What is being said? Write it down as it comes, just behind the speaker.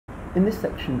In this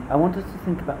section, I want us to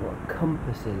think about what a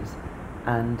compass is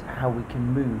and how we can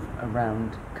move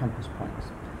around compass points.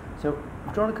 So,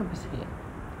 I've drawn a compass here.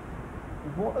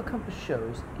 What a compass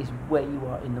shows is where you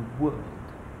are in the world.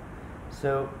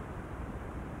 So,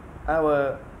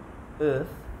 our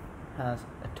Earth has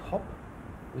a top,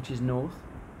 which is north,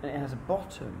 and it has a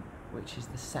bottom, which is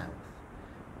the south.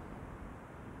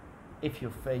 If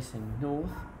you're facing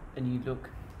north and you look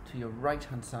to your right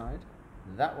hand side,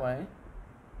 that way,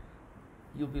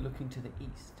 you'll be looking to the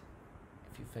east.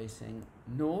 If you're facing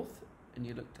north and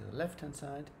you look to the left hand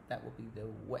side, that will be the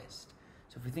west.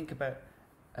 So if we think about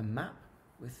a map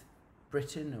with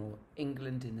Britain or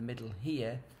England in the middle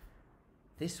here,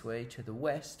 this way to the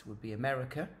west would be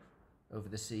America, over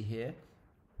the sea here.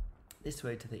 This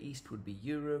way to the east would be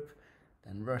Europe,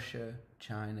 then Russia,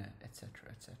 China, etc.,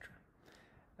 etc.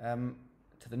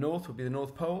 To the north would be the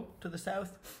North Pole, to the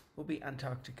south will be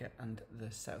Antarctica and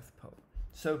the South Pole.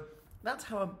 So that's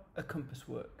how a compass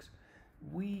works.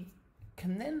 We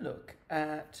can then look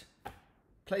at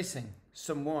placing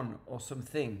someone or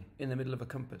something in the middle of a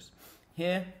compass.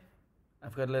 Here,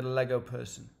 I've got a little Lego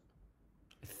person.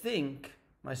 I think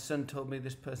my son told me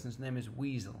this person's name is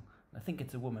Weasel. I think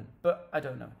it's a woman, but I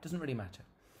don't know. It doesn't really matter.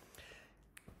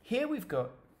 Here we've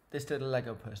got this little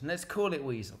Lego person. Let's call it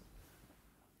Weasel.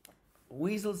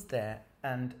 Weasel's there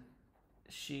and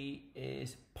she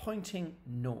is pointing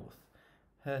north.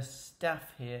 Her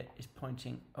staff here is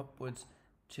pointing upwards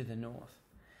to the north.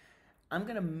 I'm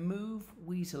going to move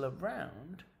Weasel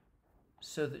around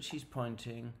so that she's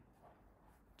pointing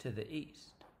to the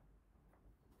east.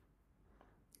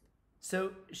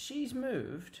 So she's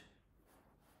moved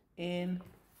in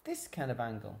this kind of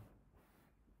angle.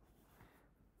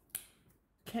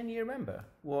 Can you remember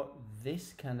what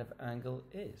this kind of angle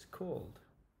is called?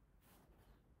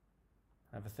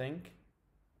 Have a think.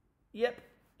 Yep,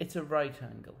 it's a right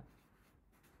angle.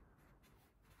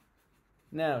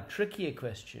 Now, trickier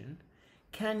question.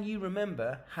 Can you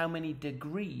remember how many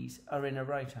degrees are in a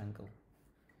right angle?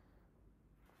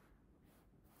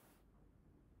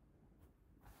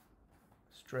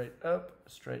 Straight up,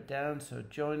 straight down, so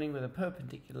joining with a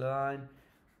perpendicular line,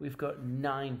 we've got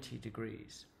 90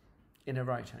 degrees in a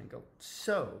right angle.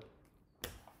 So,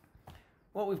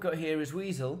 what we've got here is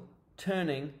Weasel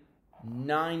turning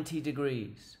 90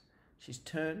 degrees. She's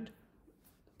turned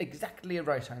exactly a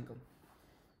right angle.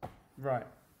 Right,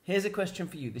 here's a question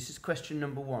for you. This is question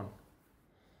number 1.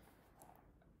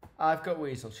 I've got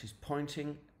Weasel. She's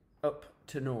pointing up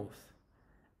to north.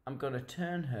 I'm going to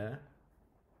turn her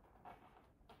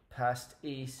past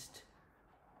east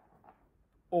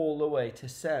all the way to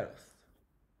south.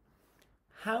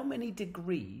 How many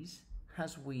degrees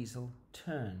has Weasel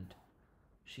turned?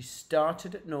 She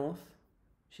started at north,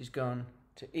 she's gone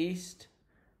to east,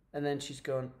 and then she's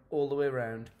gone all the way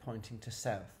around pointing to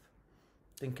south.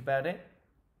 Think about it.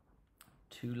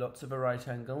 2 lots of a right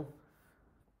angle.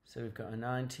 So we've got a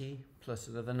 90 plus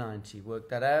another 90. Work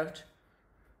that out.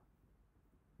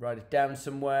 Write it down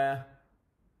somewhere.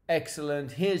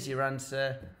 Excellent. Here's your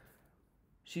answer.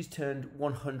 She's turned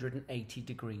 180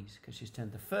 degrees because she's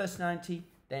turned the first 90,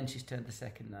 then she's turned the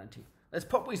second 90. Let's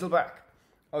pop Weasel back.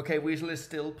 Okay, Weasel is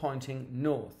still pointing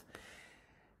north.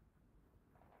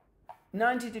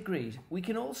 90 degrees, we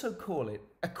can also call it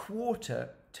a quarter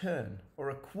turn or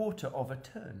a quarter of a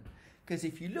turn. Because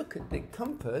if you look at the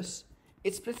compass,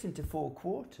 it's split into 4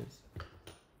 quarters.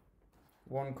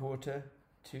 1 quarter,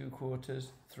 2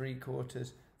 quarters, 3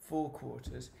 quarters, 4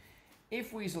 quarters.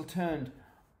 If Weasel turned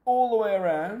all the way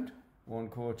around, 1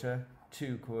 quarter,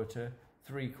 2 quarter,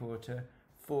 3 quarter,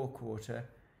 4 quarter,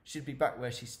 she'd be back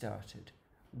where she started.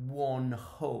 1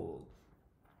 whole.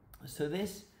 So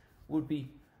this would be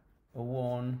a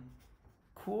 1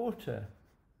 quarter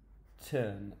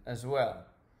turn as well.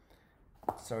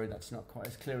 Sorry, that's not quite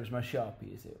as clear as my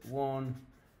Sharpie, is it? 1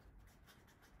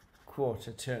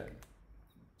 quarter turn.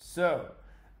 So,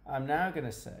 I'm now going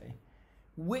to say,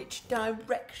 which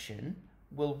direction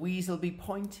will Weasel be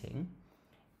pointing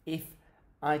if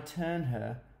I turn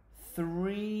her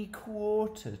 3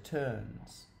 quarter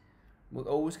turns? We're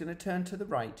always going to turn to the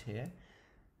right here.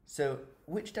 So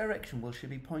which direction will she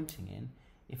be pointing in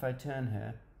if I turn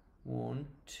her 1,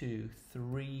 2,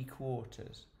 3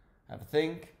 quarters? Have a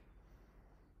think.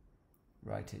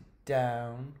 Write it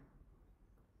down.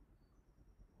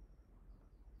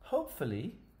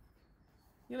 Hopefully,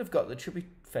 you'll have got that she'll be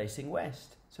facing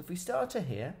west. So if we start her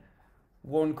here,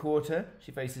 1 quarter,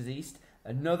 she faces east.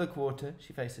 Another quarter,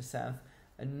 she faces south.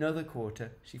 Another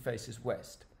quarter, she faces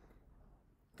west.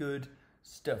 Good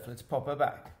stuff. Let's pop her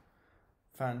back.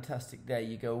 Fantastic. There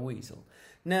you go, Weasel.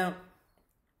 Now,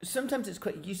 sometimes it's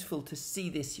quite useful to see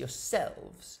this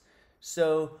yourselves.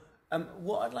 So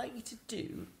what I'd like you to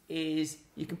do is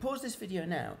you can pause this video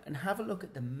now and have a look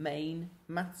at the main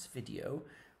maths video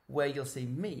where you'll see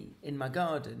me in my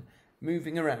garden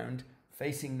moving around,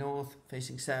 facing north,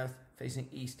 facing south, facing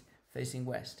east, facing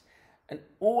west. And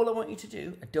all I want you to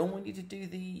do, I don't want you to do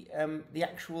the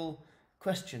actual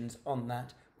questions on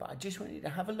that, but I just want you to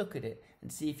have a look at it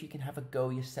and see if you can have a go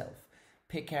yourself.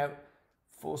 Pick out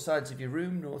 4 sides of your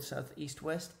room, north, south, east,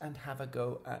 west, and have a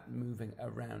go at moving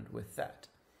around with that.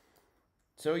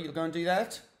 So you'll go and do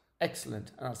that?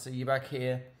 Excellent. And I'll see you back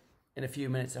here in a few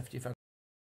minutes after you've had.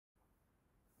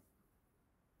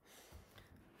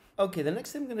 Okay, the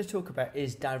next thing I'm going to talk about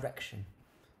is direction.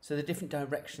 So the different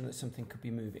direction that something could be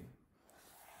moving.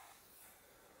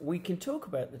 We can talk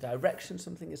about the direction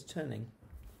something is turning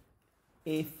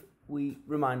if we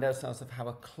remind ourselves of how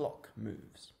a clock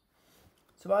moves.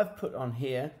 So I've put on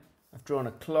here, I've drawn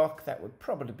a clock that would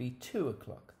probably be 2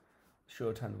 o'clock.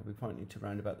 Shorthand will be pointing to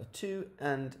around about the 2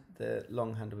 and the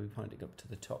longhand will be pointing up to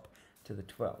the top to the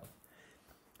 12.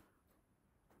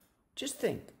 Just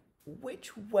think,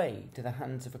 which way do the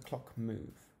hands of a clock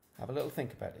move? Have a little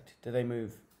think about it. Do they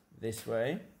move this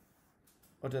way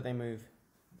or do they move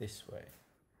this way?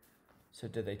 So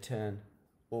do they turn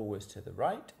always to the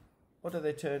right or do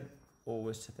they turn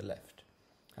always to the left?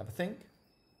 Have a think.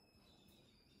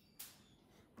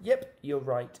 Yep, you're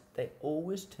right. They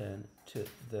always turn to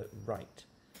the right.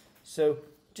 So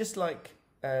just like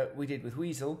we did with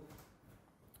Weasel,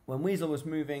 when Weasel was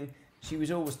moving, she was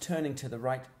always turning to the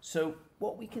right. So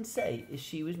what we can say is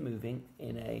she was moving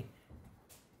in a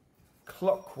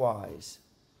clockwise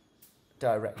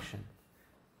direction,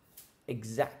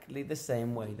 exactly the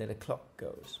same way that a clock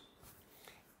goes.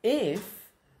 If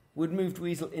we'd moved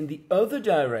Weasel in the other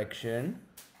direction,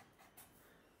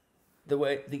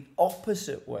 the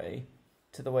opposite way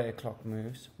to the way a clock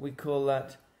moves, we call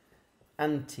that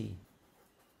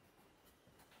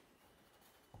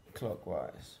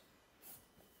anti-clockwise.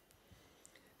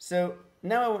 So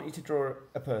now I want you to draw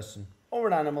a person or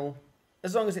an animal,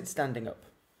 as long as it's standing up.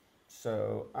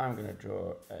 So I'm going to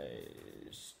draw a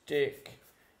stick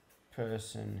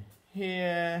person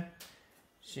here.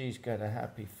 She's got a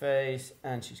happy face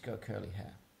and she's got curly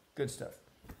hair. Good stuff.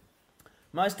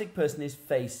 My stick person is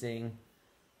facing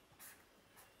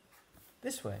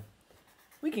this way.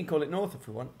 We can call it north if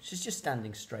we want. She's just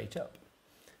standing straight up.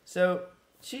 So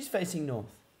she's facing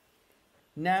north.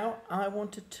 Now I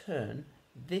want to turn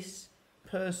this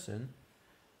person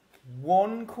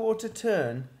 1/4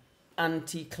 turn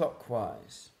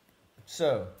anti-clockwise.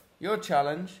 So your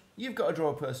challenge, you've got to draw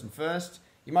a person first.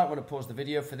 You might want to pause the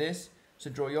video for this. So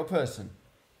draw your person.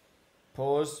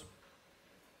 Pause.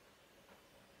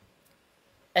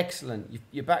 Excellent.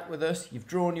 You're back with us. You've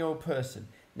drawn your person.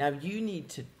 Now you need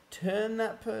to turn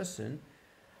that person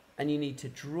and you need to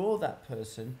draw that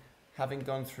person having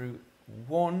gone through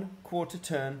 1/4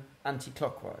 turn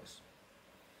anti-clockwise.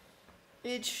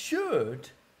 It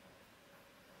should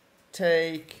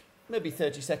take maybe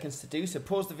 30 seconds to do. So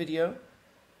pause the video.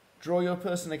 Draw your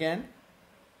person again.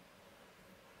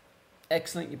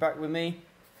 Excellent. You're back with me.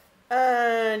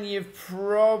 And you've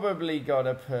probably got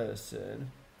a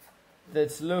person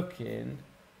that's looking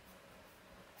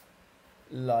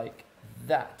like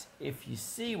that. If you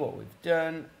see what we've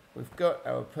done, we've got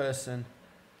our person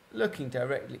looking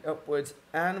directly upwards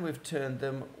and we've turned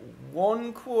them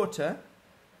 1/4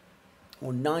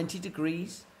 or 90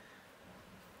 degrees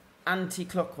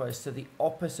anti-clockwise, so the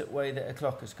opposite way that a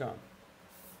clock has gone.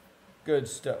 Good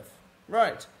stuff.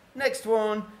 Right, next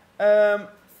one.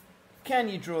 Can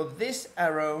you draw this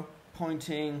arrow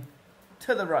pointing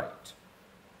to the right?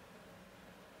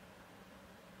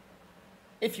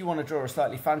 If you want to draw a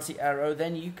slightly fancy arrow,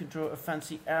 then you can draw a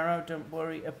fancy arrow. Don't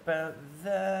worry about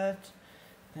that.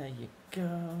 There you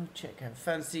go. Check how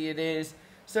fancy it is.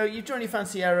 So you've drawn your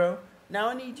fancy arrow. Now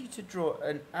I need you to draw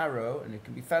an arrow, and it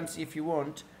can be fancy if you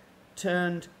want,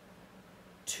 turned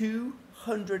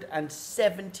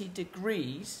 270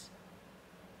 degrees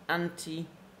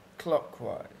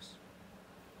anti-clockwise.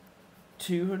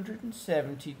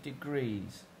 270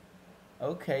 degrees.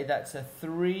 Okay, that's a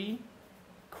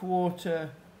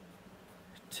 3/4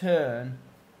 turn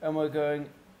and we're going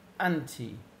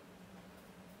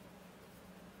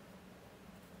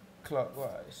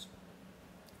anti-clockwise.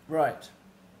 Right.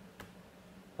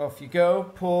 Off you go.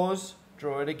 Pause.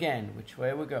 Draw it again. Which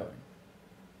way we're going.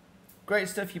 Great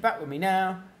stuff. You're back with me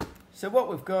now. So what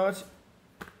we've got,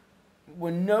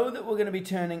 we know that we're going to be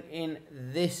turning in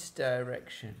this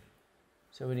direction.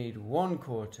 So we need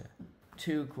 1/4,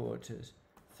 2/4,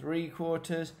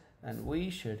 3/4, and we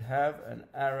should have an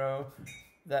arrow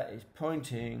that is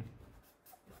pointing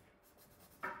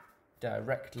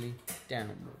directly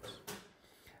downwards.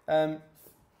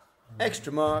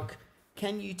 Extra mark.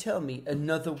 Can you tell me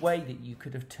another way that you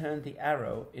could have turned the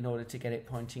arrow in order to get it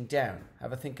pointing down?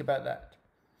 Have a think about that.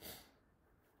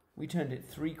 We turned it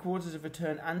 3/4 of a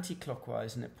turn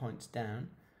anti-clockwise and it points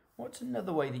down. What's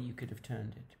another way that you could have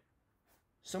turned it?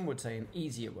 Some would say an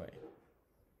easier way.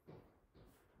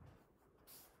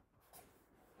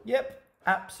 Yep,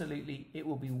 absolutely. It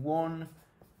will be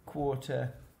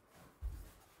 1/4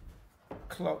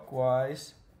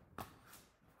 clockwise.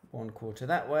 1/4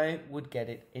 that way would get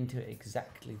it into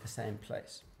exactly the same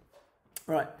place.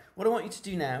 Right, what I want you to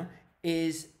do now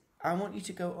is I want you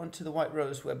to go onto the White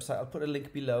Rose website. I'll put a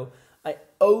link below. I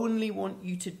only want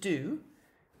you to do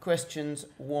questions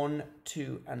 1,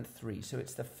 2, and 3. So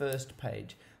it's the first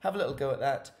page. Have a little go at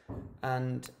that,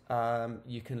 and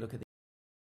you can look at the